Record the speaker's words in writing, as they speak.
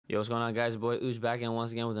Yo, what's going on, guys? Boy Uchi back in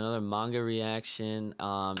once again with another manga reaction.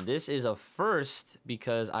 This is a first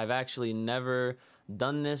because I've actually never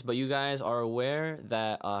done this, but you guys are aware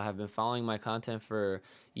that have been following my content for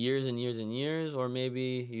years and years and years, or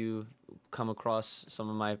maybe you come across some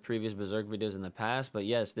of my previous Berserk videos in the past. But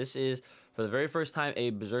yes, this is for the very first time a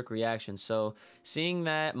Berserk reaction. So seeing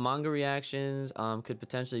that manga reactions could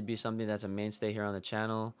potentially be something that's a mainstay here on the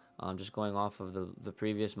channel. Just going off of the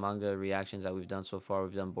previous manga reactions that we've done so far,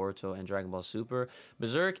 we've done Boruto and Dragon Ball Super.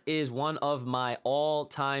 Berserk is one of my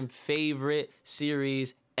all-time favorite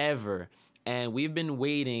series ever, and we've been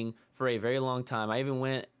waiting for a very long time. I even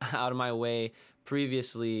went out of my way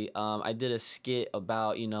previously. I did a skit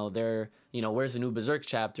about where's the new Berserk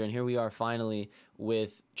chapter, and here we are finally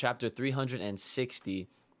with chapter 360.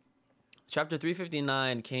 Chapter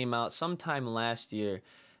 359 came out sometime last year.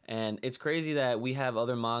 And it's crazy that we have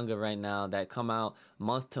other manga right now that come out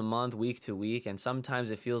month to month, week to week, and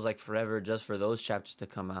sometimes it feels like forever just for those chapters to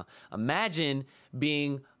come out. Imagine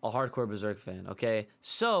being a hardcore Berserk fan, okay?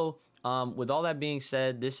 So, with all that being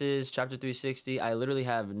said, this is chapter 360. I literally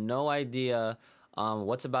have no idea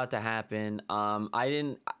what's about to happen.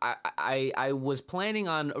 I was planning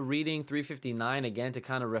on reading 359 again to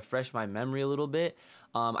kind of refresh my memory a little bit.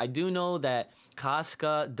 I do know that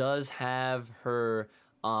Casca does have her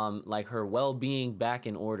like her well-being back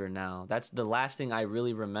in order now. That's the last thing I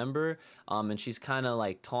really remember. And she's kind of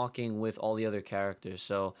like talking with all the other characters.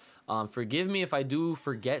 So forgive me if I do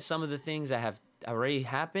forget some of the things that have already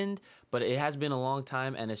happened, but it has been a long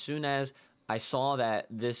time. And as soon as I saw that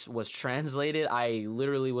this was translated, I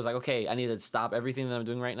literally was like, okay, I need to stop everything that I'm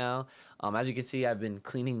doing right now. As you can see, I've been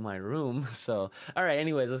cleaning my room. So, all right,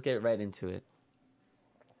 anyways, let's get right into it.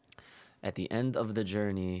 At the end of the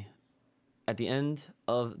journey, at the end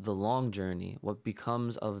of the long journey, what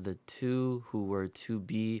becomes of the two who were to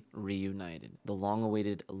be reunited? The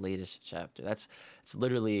long-awaited latest chapter. It's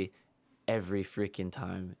literally every freaking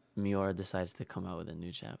time Miura decides to come out with a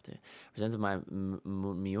new chapter. Presented by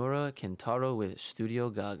Miura Kentaro with Studio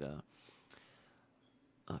Gaga.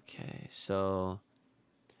 Okay, so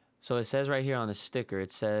it says right here on the sticker,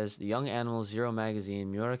 it says the Young Animal Zero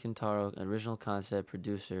Magazine, Miura Kentaro, original concept,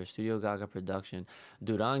 producer, Studio Gaga production,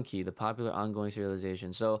 Duranki, the popular ongoing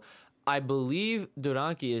serialization. So I believe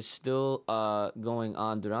Duranki is still going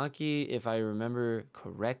on. Duranki, if I remember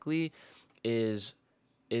correctly, is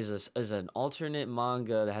an alternate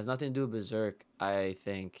manga that has nothing to do with Berserk, I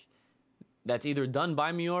think. That's either done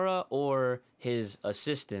by Miura or his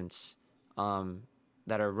assistants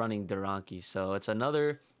that are running Duranki. So it's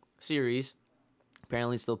another series,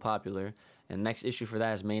 apparently still popular, and next issue for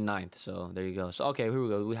that is May 9th. So there you go. So okay, here we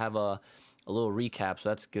go. We have a little recap, so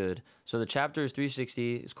that's good. So the chapter is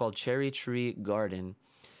 360. It's called Cherry Tree Garden.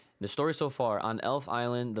 The story so far: on Elf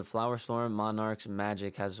Island, the Flower Storm Monarch's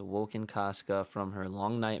magic has woken Casca from her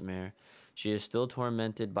long nightmare. She is still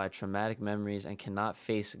tormented by traumatic memories and cannot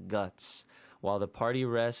face Guts. While the party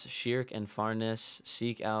rests, Shirk and Farnes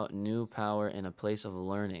seek out new power in a place of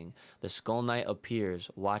learning. The Skull Knight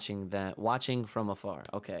appears, watching from afar.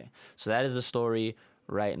 Okay, so that is the story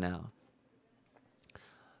right now.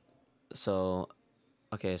 So,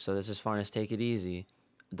 okay, so this is Farnes. Take it easy.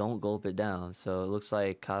 Don't gulp it down. So it looks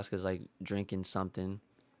like Casca's like drinking something.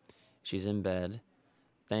 She's in bed.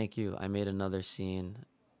 Thank you. I made another scene.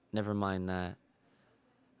 Never mind that.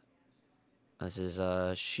 This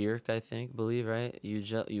is Shirk, I believe, right?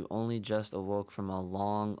 You only just awoke from a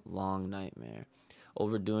long, long nightmare.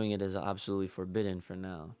 Overdoing it is absolutely forbidden for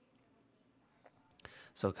now.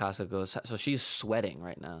 So Casca goes, so she's sweating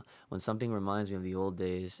right now. When something reminds me of the old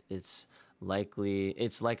days, it's like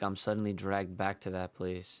I'm suddenly dragged back to that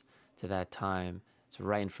place, to that time. It's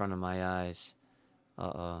right in front of my eyes.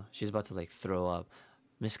 She's about to like throw up.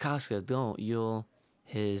 Miss Casca, don't.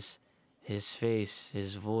 His face,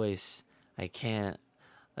 his voice. I can't.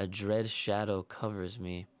 A dread shadow covers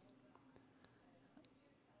me.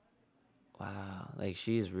 Wow, like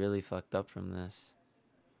she's really fucked up from this.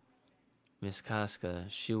 Miss Casca,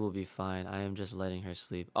 she will be fine. I am just letting her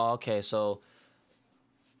sleep. Oh, okay, so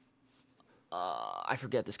I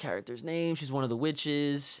forget this character's name. She's one of the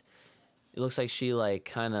witches. It looks like she like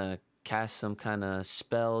kind of cast some kind of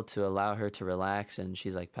spell to allow her to relax, and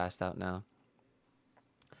she's like passed out now.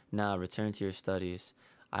 Now return to your studies.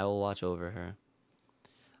 I will watch over her.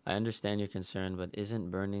 I understand your concern, but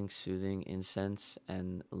isn't burning soothing incense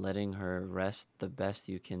and letting her rest the best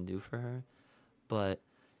you can do for her? But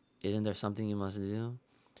isn't there something you must do?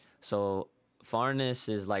 So Farnes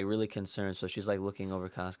is like really concerned, so she's like looking over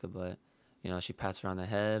Casca, but she pats her on the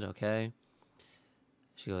head. Okay,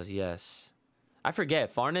 she goes, yes. I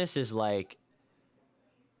forget, Farnes is like,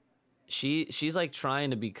 she's like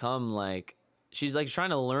trying to become like she's like trying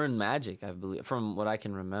to learn magic, I believe, from what I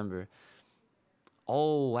can remember.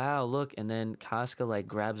 Oh wow, look, and then Casca like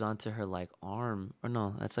grabs onto her like arm. Or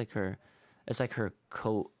no, that's like her it's like her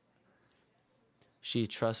coat. She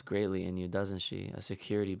trusts greatly in you, doesn't she? A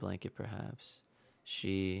security blanket perhaps.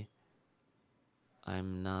 She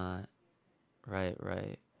I'm not right,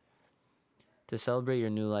 right. To celebrate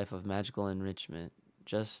your new life of magical enrichment,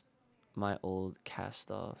 just my old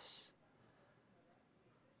cast-offs.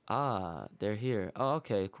 Ah, they're here. Oh,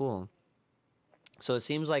 okay, cool. So it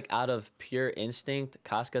seems like out of pure instinct,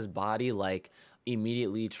 Casca's body like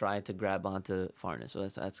immediately tried to grab onto Farnus. So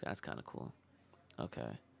that's kind of cool.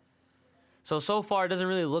 Okay. So far it doesn't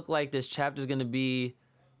really look like this chapter's gonna be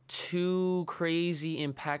too crazy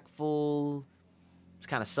impactful. It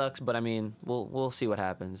kind of sucks, but I mean, we'll see what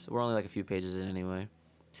happens. We're only like a few pages in anyway.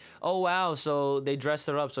 Oh wow, so they dressed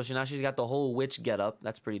her up, so now she's got the whole witch get up.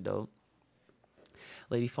 That's pretty dope.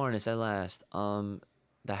 Lady Farnus, at last.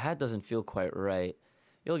 The hat doesn't feel quite right.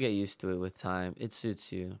 You'll get used to it with time. It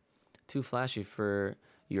suits you. Too flashy for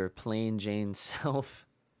your plain Jane self,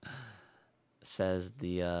 says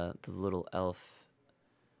the little elf.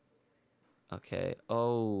 Okay.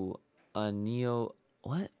 Oh, a neo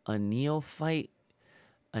what? A neophyte?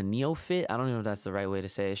 A neophyte? I don't even know if that's the right way to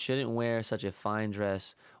say it. Shouldn't wear such a fine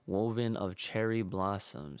dress woven of cherry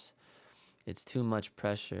blossoms. It's too much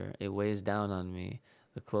pressure. It weighs down on me.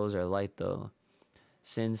 The clothes are light though.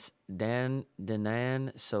 Since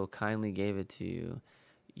Danan so kindly gave it to you,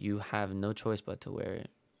 you have no choice but to wear it.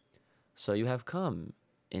 So you have come,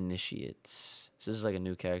 initiates. So this is like a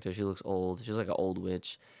new character. She looks old. She's like an old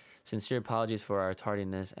witch. Sincere apologies for our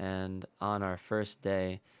tardiness and on our first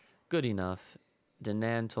day. Good enough.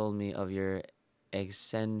 Danan told me of your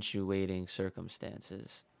accentuating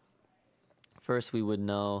circumstances. First, we would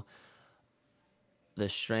know the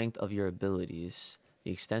strength of your abilities,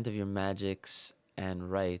 the extent of your magics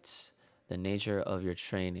and rights, the nature of your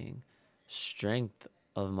training, strength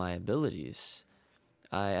of my abilities.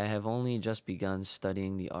 I have only just begun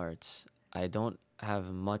studying the arts. I don't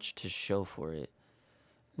have much to show for it.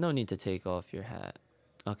 No need to take off your hat.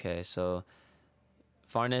 Okay, so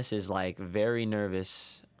Farnus is like very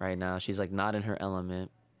nervous right now. She's like not in her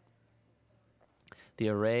element. The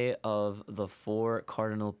array of the 4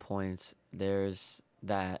 cardinal points, there's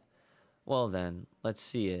that. Well then, let's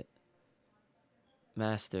see it.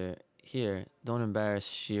 Master, here, don't embarrass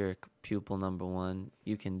Shirk, pupil number 1.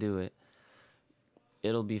 You can do it.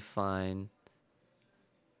 It'll be fine.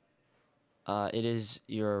 It is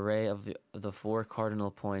your array of the 4 cardinal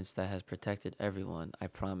points that has protected everyone. I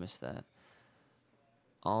promise that.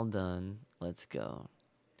 All done. Let's go.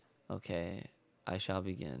 Okay, I shall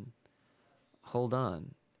begin. Hold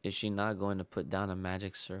on. Is she not going to put down a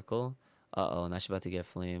magic circle? Uh-oh, now she's about to get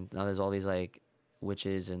flamed. Now there's all these, like,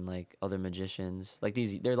 witches and, like, other magicians. Like,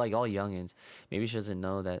 they're, like, all youngins. Maybe she doesn't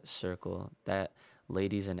know that circle. That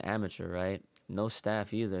lady's an amateur, right? No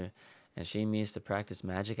staff either. And she means to practice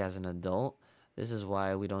magic as an adult. This is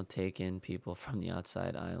why we don't take in people from the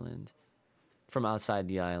outside island. From outside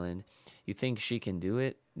the island. You think she can do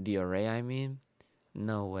it? The array, I mean?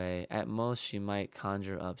 No way. At most, she might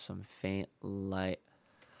conjure up some faint light.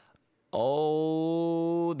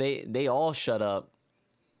 Oh, they all shut up.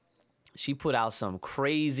 She put out some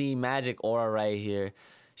crazy magic aura right here.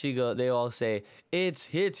 They all say, it's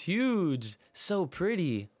huge, so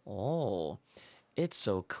pretty. Oh, it's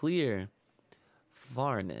so clear.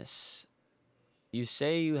 Farnus, you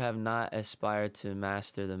say you have not aspired to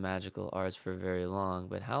master the magical arts for very long,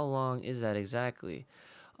 but how long is that exactly?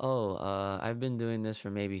 Oh, I've been doing this for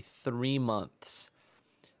maybe 3 months.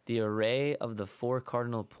 The array of the 4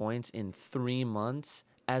 cardinal points in 3 months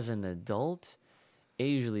as an adult, it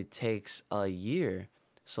usually takes a year.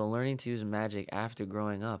 So learning to use magic after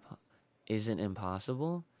growing up isn't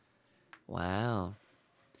impossible? Wow.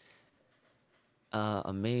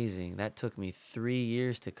 Amazing. That took me 3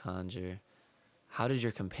 years to conjure. How did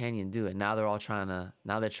your companion do it? Now they're trying to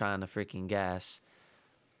freaking gas.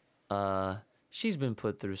 She's been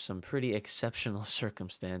put through some pretty exceptional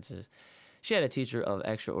circumstances. She had a teacher of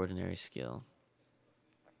extraordinary skill.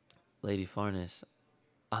 Lady Farnus,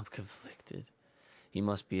 I'm conflicted. He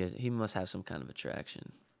must have some kind of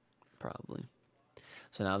attraction, probably.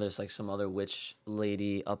 So now there's like some other witch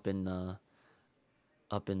lady up in the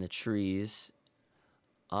trees.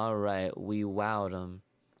 All right, we wowed him.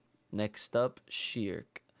 Next up,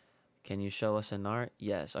 Shirk. Can you show us an art?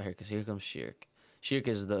 Yes. Oh, here comes Shirk. Shirk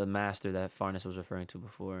is the master that Farnus was referring to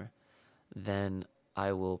before. Then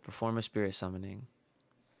I will perform a spirit summoning.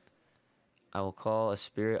 I will call a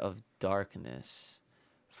spirit of darkness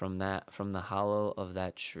from the hollow of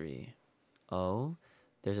that tree. Oh,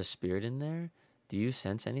 there's a spirit in there? Do you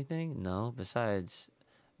sense anything? No. Besides,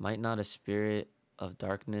 might not a spirit of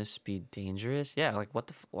darkness be dangerous? Yeah, like what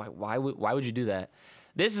the why would you do that?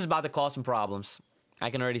 This is about to cause some problems. I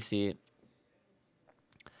can already see it.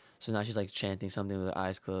 So now she's like chanting something with her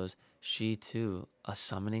eyes closed. She too, a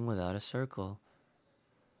summoning without a circle.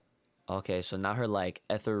 Okay, so now her like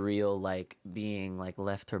ethereal like being like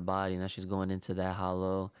left her body. Now she's going into that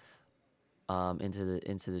hollow, into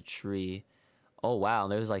the tree. Oh wow,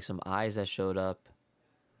 there's like some eyes that showed up.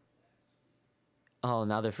 Oh,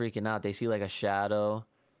 now they're freaking out. They see like a shadow.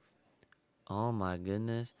 Oh my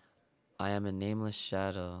goodness. I am a nameless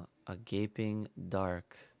shadow, a gaping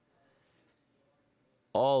dark.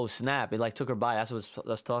 Oh snap! It like took her by. That's what's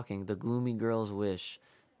that's talking. The gloomy girl's wish.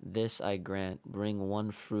 This I grant. Bring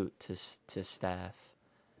one fruit to staff.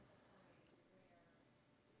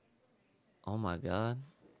 Oh my god.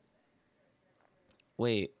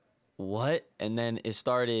 Wait, what? And then it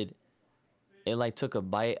started. It like took a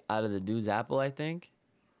bite out of the dude's apple, I think.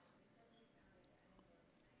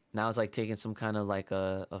 Now it's like taking some kind of like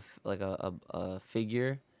a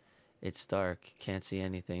figure. It's dark. Can't see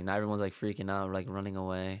anything. Now everyone's like freaking out, like running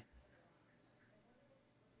away.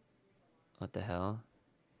 What the hell?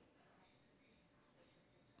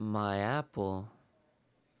 My apple.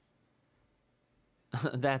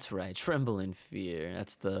 That's right. Tremble in fear.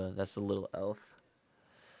 That's the little elf.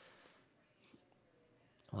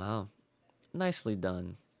 Wow. Nicely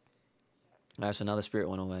done. Alright, so now the spirit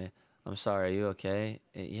went away. I'm sorry, are you okay?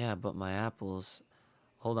 Yeah, but my apples.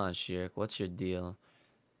 Hold on, Shirk. What's your deal?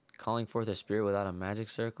 Calling forth a spirit without a magic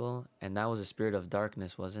circle? And that was a spirit of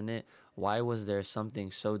darkness, wasn't it? Why was there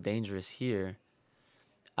something so dangerous here?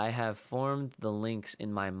 I have formed the links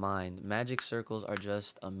in my mind. Magic circles are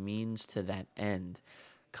just a means to that end.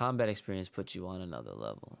 Combat experience puts you on another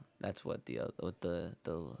level. That's what the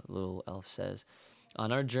little elf says.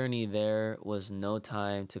 On our journey, there was no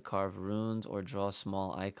time to carve runes or draw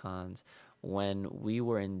small icons. When we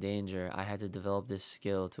were in danger, I had to develop this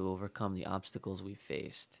skill to overcome the obstacles we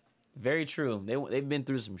faced. Very true. They've been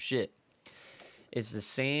through some shit. It's the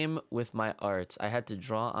same with my arts. I had to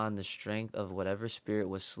draw on the strength of whatever spirit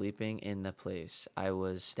was sleeping in the place I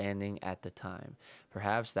was standing at the time.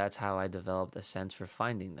 Perhaps that's how I developed a sense for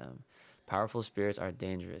finding them. Powerful spirits are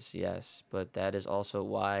dangerous, yes, but that is also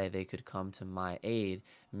why they could come to my aid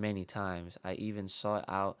many times. I even sought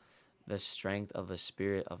out the strength of a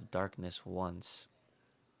spirit of darkness once.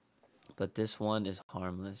 But this one is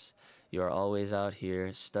harmless. You are always out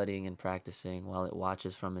here studying and practicing while it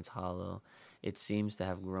watches from its hollow. It seems to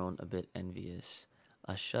have grown a bit envious.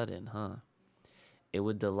 A shut-in, huh? It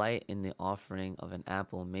would delight in the offering of an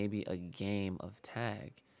apple, maybe a game of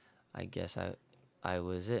tag. I guess I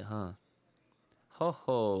was it, huh? Ho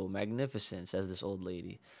ho, magnificent, says this old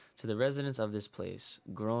lady. To the residents of this place,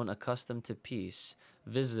 grown accustomed to peace,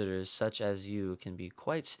 visitors such as you can be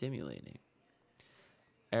quite stimulating.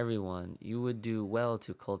 Everyone, you would do well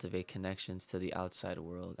to cultivate connections to the outside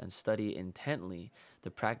world and study intently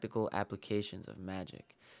the practical applications of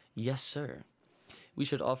magic. Yes, sir. We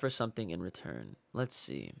should offer something in return. Let's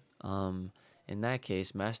see. In that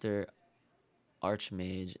case, Master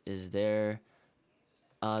Archmage, there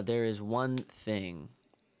is one thing.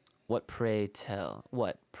 What pray tell?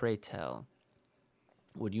 What pray tell?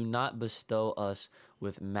 Would you not bestow us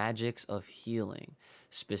with magics of healing,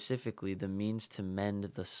 specifically the means to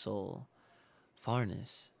mend the soul?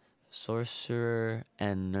 Farness, sorcerer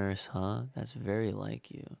and nurse, huh? That's very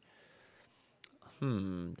like you.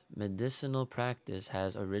 Medicinal practice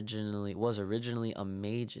was originally a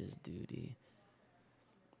mage's duty,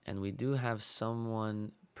 and we do have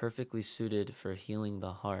someone perfectly suited for healing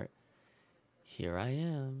the heart. Here I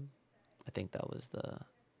am. I think that was the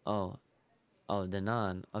oh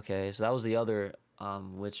Danan. Okay, so that was the other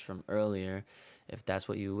witch from earlier. If that's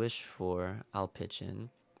what you wish for, I'll pitch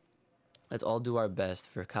in. Let's all do our best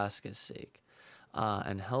for Casca's sake,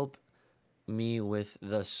 and help me with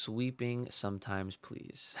the sweeping sometimes,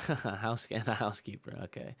 please. Housekeeper.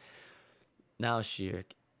 Okay. Now,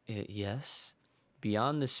 Shirk. Yes.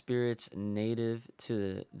 Beyond the spirits native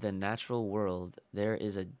to the natural world, there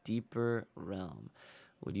is a deeper realm.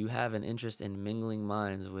 Would you have an interest in mingling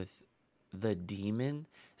minds with the demon?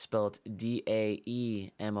 Spelled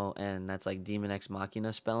Daemon. That's like demon ex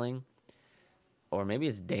machina spelling. Or maybe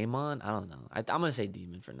it's daemon. I don't know. I'm going to say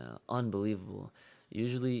demon for now. Unbelievable.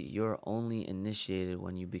 Usually you're only initiated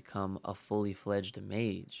when you become a fully fledged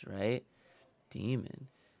mage, right? Demon.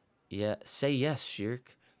 Yeah, say yes,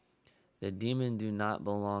 Shirk. The demon do not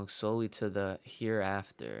belong solely to the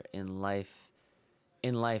hereafter. In life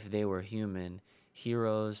they were human,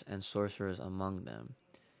 heroes and sorcerers among them.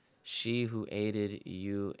 She who aided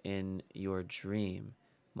you in your dream.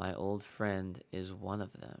 My old friend is one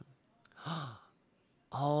of them.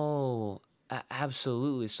 Oh,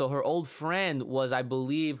 absolutely. So her old friend was, I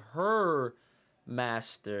believe, her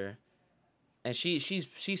master, and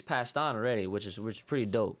she's passed on already, which is pretty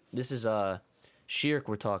dope. This is Shirk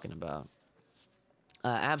we're talking about.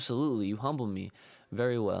 Absolutely, you humble me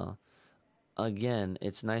very well. Again,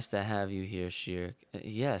 it's nice to have you here, Shirk.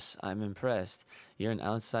 Yes, I'm impressed. You're an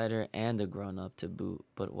outsider and a grown up to boot.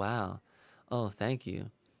 But wow. Oh, thank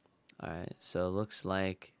you. All right, so it looks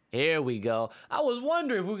like here we go. I was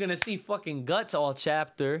wondering if we're gonna see fucking Guts all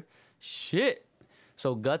chapter. Shit.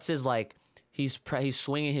 So Guts is like he's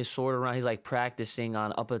swinging his sword around. He's like practicing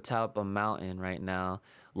on up atop a mountain right now,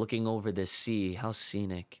 looking over the sea. How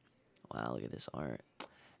scenic! Wow, look at this art.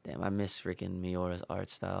 Damn, I miss freaking Miura's art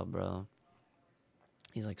style, bro.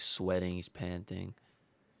 He's like sweating. He's panting.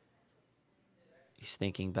 He's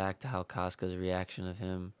thinking back to how Casca's reaction of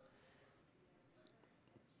him.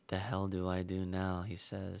 The hell do I do now? He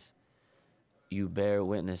says. You bear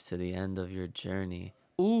witness to the end of your journey.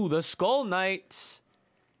 Ooh, the Skull Knight.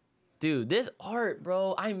 Dude, this art,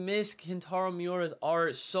 bro. I miss Kentaro Miura's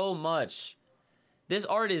art so much. This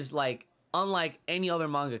art is like unlike any other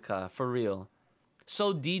mangaka, for real.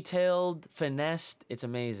 So detailed, finessed. It's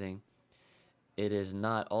amazing. It is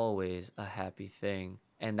not always a happy thing.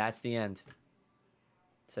 And that's the end.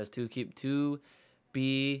 It says to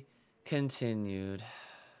be continued.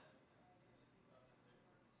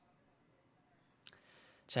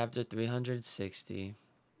 Chapter 360.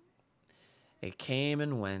 It came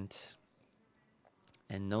and went,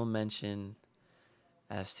 and no mention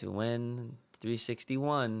as to when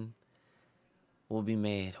 361 will be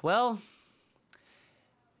made. Well,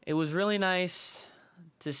 it was really nice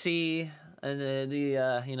to see in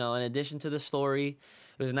addition to the story,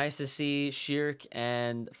 it was nice to see Shirk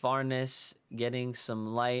and Farnus getting some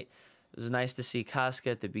light. It was nice to see Casca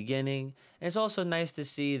at the beginning. And it's also nice to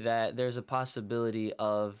see that there's a possibility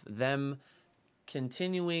of them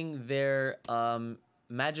continuing their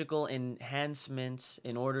magical enhancements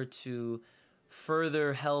in order to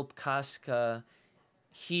further help Casca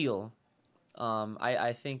heal.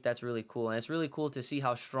 I think that's really cool. And it's really cool to see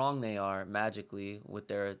how strong they are magically with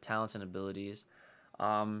their talents and abilities.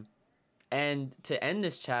 And to end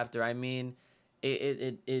this chapter, I mean,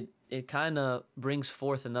 it kind of brings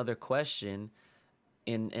forth another question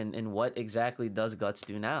in what exactly does Guts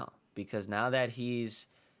do now? Because now that he's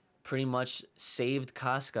pretty much saved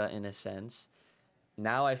Casca in a sense,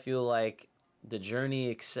 now I feel like the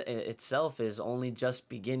journey itself is only just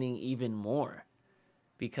beginning even more.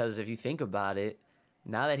 Because if you think about it,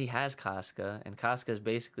 now that he has Casca, and Casca is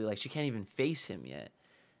basically like, she can't even face him yet.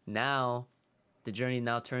 Now, the journey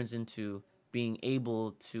now turns into being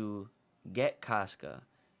able to get Casca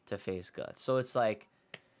to face Guts. So it's like,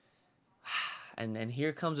 and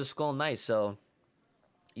here comes a Skull Knight. So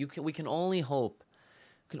we can only hope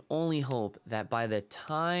that by the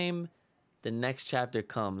time the next chapter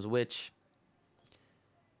comes, which,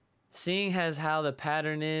 seeing as how the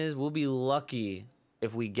pattern is, we'll be lucky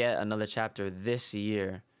if we get another chapter this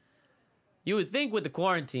year. You would think with the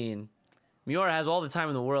quarantine, Miura has all the time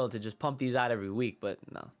in the world to just pump these out every week, but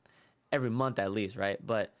no, every month at least, right?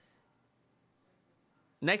 But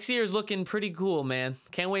next year is looking pretty cool, man.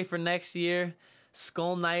 Can't wait for next year.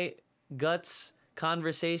 Skull Knight, Guts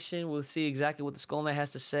conversation. We'll see exactly what the Skull Knight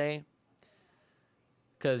has to say.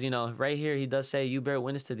 Because, right here he does say, you bear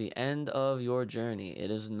witness to the end of your journey.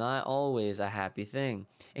 It is not always a happy thing.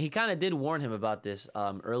 And he kind of did warn him about this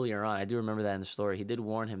earlier on. I do remember that in the story. He did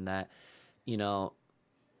warn him that,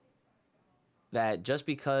 that just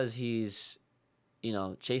because he's,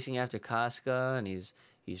 chasing after Casca and he's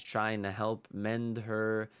trying to help mend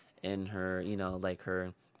her in her, like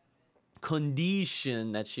her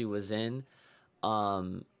condition that she was in,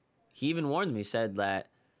 he even warned me. He said that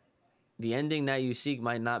the ending that you seek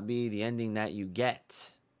might not be the ending that you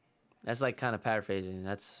get. That's like kind of paraphrasing.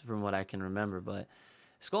 That's from what I can remember. But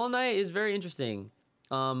Skull Knight is very interesting.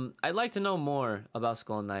 I'd like to know more about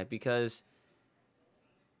Skull Knight because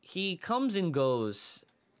he comes and goes,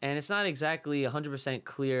 and it's not exactly 100%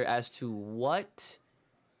 clear as to what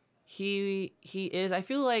he is. I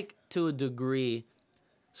feel like to a degree,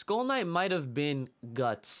 Skull Knight might have been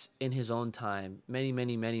Guts in his own time, many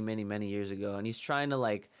years ago, and he's trying to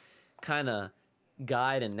like kind of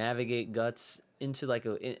guide and navigate Guts into like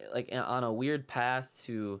on a weird path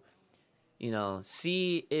to,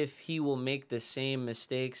 see if he will make the same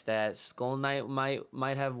mistakes that Skull Knight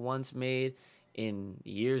might have once made in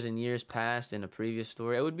years and years past in a previous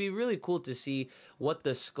story. It would be really cool to see what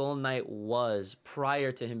the Skull Knight was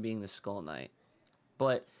prior to him being the Skull Knight.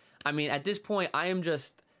 But I mean, at this point, I am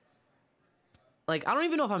just like, I don't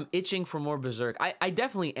even know if I'm itching for more Berserk. I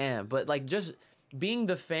definitely am, but like, just being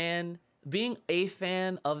being a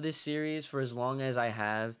fan of this series for as long as I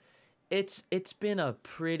have, it's been a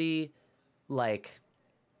pretty like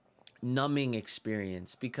numbing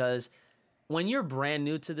experience, because when you're brand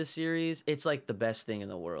new to the series, it's like the best thing in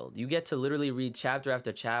the world. You get to literally read chapter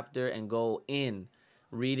after chapter and go in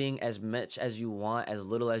reading as much as you want, as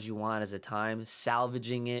little as you want as a time,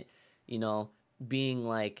 salvaging it, you know, being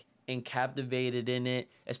like encaptivated in it.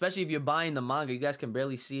 Especially if you're buying the manga, you guys can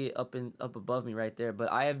barely see it up above me right there,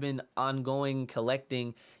 but I have been ongoing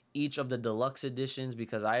collecting each of the deluxe editions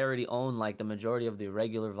because I already own like the majority of the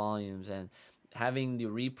regular volumes, and having the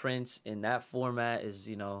reprints in that format is,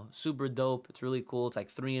 you know, super dope. It's really cool. It's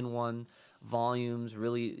like 3-in-1 volumes,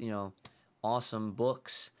 really, you know, awesome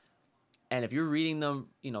books. And if you're reading them,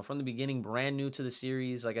 you know, from the beginning, brand new to the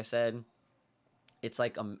series, like I said, it's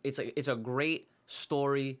like it's a great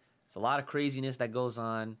story. It's a lot of craziness that goes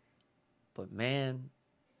on, but man,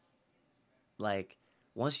 like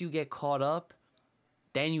once you get caught up,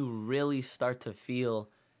 then you really start to feel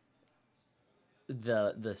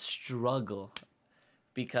the struggle,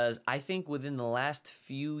 because I think within the last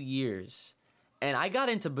few years, and I got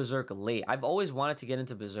into Berserk late. I've always wanted to get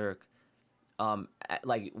into Berserk.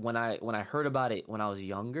 Like when I heard about it when I was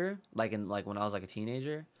younger, like when I was like a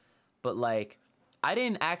teenager, but like I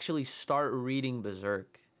didn't actually start reading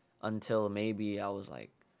Berserk until maybe I was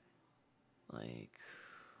like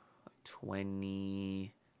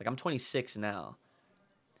 20. Like I'm 26 now.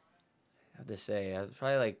 I have to say, I was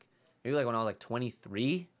probably like maybe like when I was like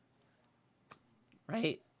 23,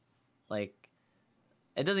 right? Like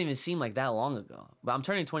it doesn't even seem like that long ago. But I'm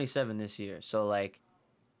turning 27 this year, so like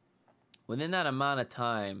within that amount of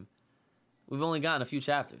time, we've only gotten a few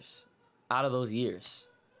chapters out of those years.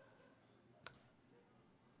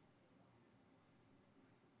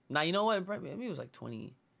 Now, you know what? Maybe it was like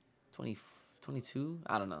 20, 22.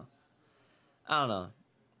 I don't know. I don't know.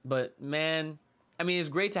 But man, I mean, it's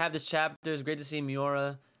great to have this chapter. It's great to see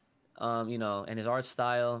Miura, you know, and his art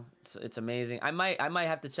style. It's amazing. I might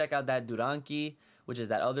have to check out that Duranki, which is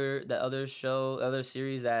that other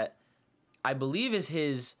series that I believe is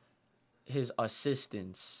his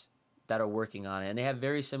assistants that are working on it, and they have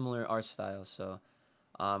very similar art styles. So,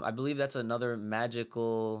 I believe that's another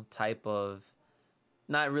magical type of,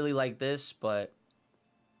 not really like this, but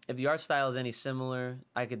if the art style is any similar,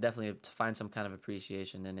 I could definitely find some kind of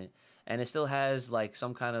appreciation in it. And it still has like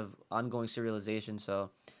some kind of ongoing serialization, so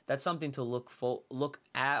that's something to look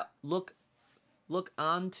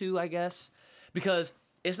onto, I guess, because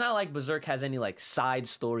it's not like Berserk has any like side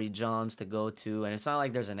story Johns to go to, and it's not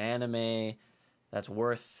like there's an anime that's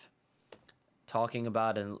worth talking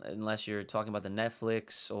about unless you're talking about the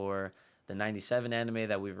Netflix or the 97 anime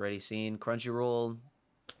that we've already seen. Crunchyroll,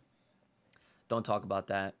 don't talk about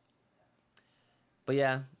that. But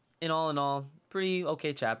yeah, in all, pretty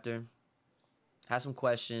okay chapter. Has some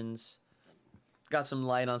questions. Got some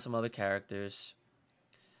light on some other characters.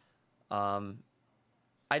 I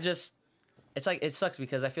just, it's like, it sucks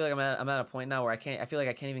because I feel like I'm at a point now where I feel like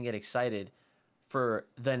I can't even get excited for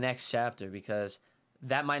the next chapter, because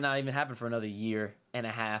that might not even happen for another year and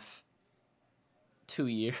a half, 2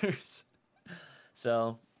 years.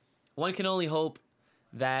 So one can only hope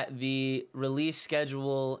that the release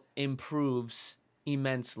schedule improves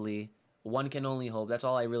immensely. One can only hope. That's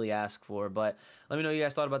all I really ask for. But let me know what you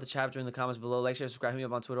guys thought about the chapter in the comments below. Like, share, subscribe, hit me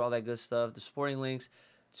up on Twitter, all that good stuff. The supporting links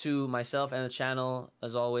to myself and the channel,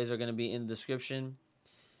 as always, are going to be in the description.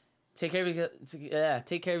 Take care of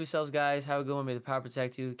yourselves, guys. Have a good one. May the power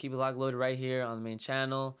protect you. Keep it locked, loaded right here on the main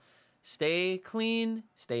channel. Stay clean,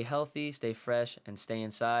 stay healthy, stay fresh, and stay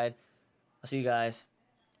inside. I'll see you guys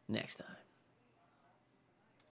next time.